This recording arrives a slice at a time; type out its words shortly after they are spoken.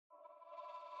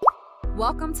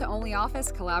Welcome to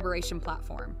ONLYOFFICE Collaboration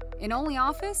Platform. In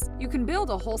ONLYOFFICE, you can build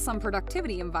a wholesome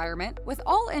productivity environment with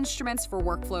all instruments for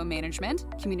workflow management,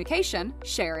 communication,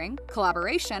 sharing,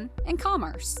 collaboration, and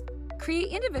commerce. Create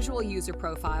individual user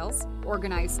profiles,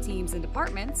 organize teams and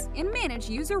departments, and manage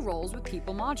user roles with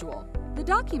People module. The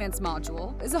Documents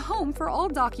module is a home for all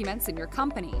documents in your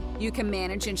company. You can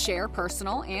manage and share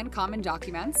personal and common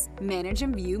documents, manage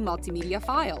and view multimedia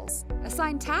files,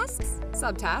 assign tasks,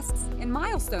 subtasks, and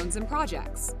milestones in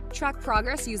projects, track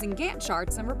progress using Gantt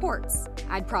charts and reports,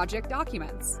 add project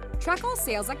documents, track all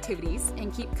sales activities,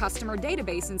 and keep customer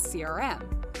database in CRM.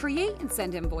 Create and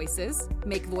send invoices,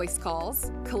 make voice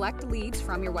calls, collect leads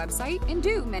from your website, and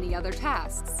do many other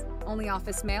tasks.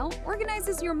 ONLYOFFICE Mail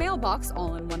organizes your mailbox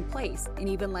all in one place and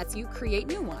even lets you create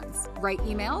new ones. Write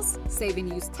emails, save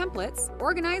and use templates,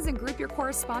 organize and group your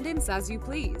correspondence as you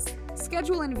please.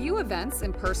 Schedule and view events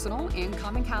in personal and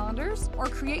common calendars or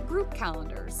create group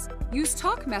calendars. Use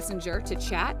Talk Messenger to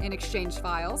chat and exchange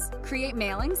files, create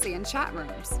mailings and chat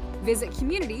rooms. Visit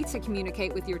Community to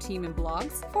communicate with your team in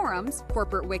blogs, forums,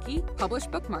 corporate wiki, publish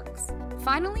bookmarks.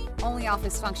 Finally,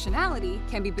 ONLYOFFICE functionality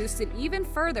can be boosted even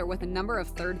further with a number of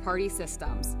third-party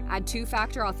systems. Add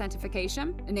two-factor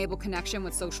authentication, enable connection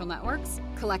with social networks,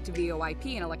 collect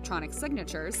VoIP and electronic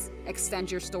signatures, extend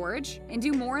your storage, and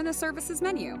do more in the services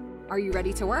menu. Are you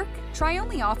ready to work? Try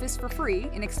ONLYOFFICE for free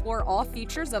and explore all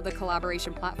features of the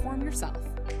collaboration platform yourself.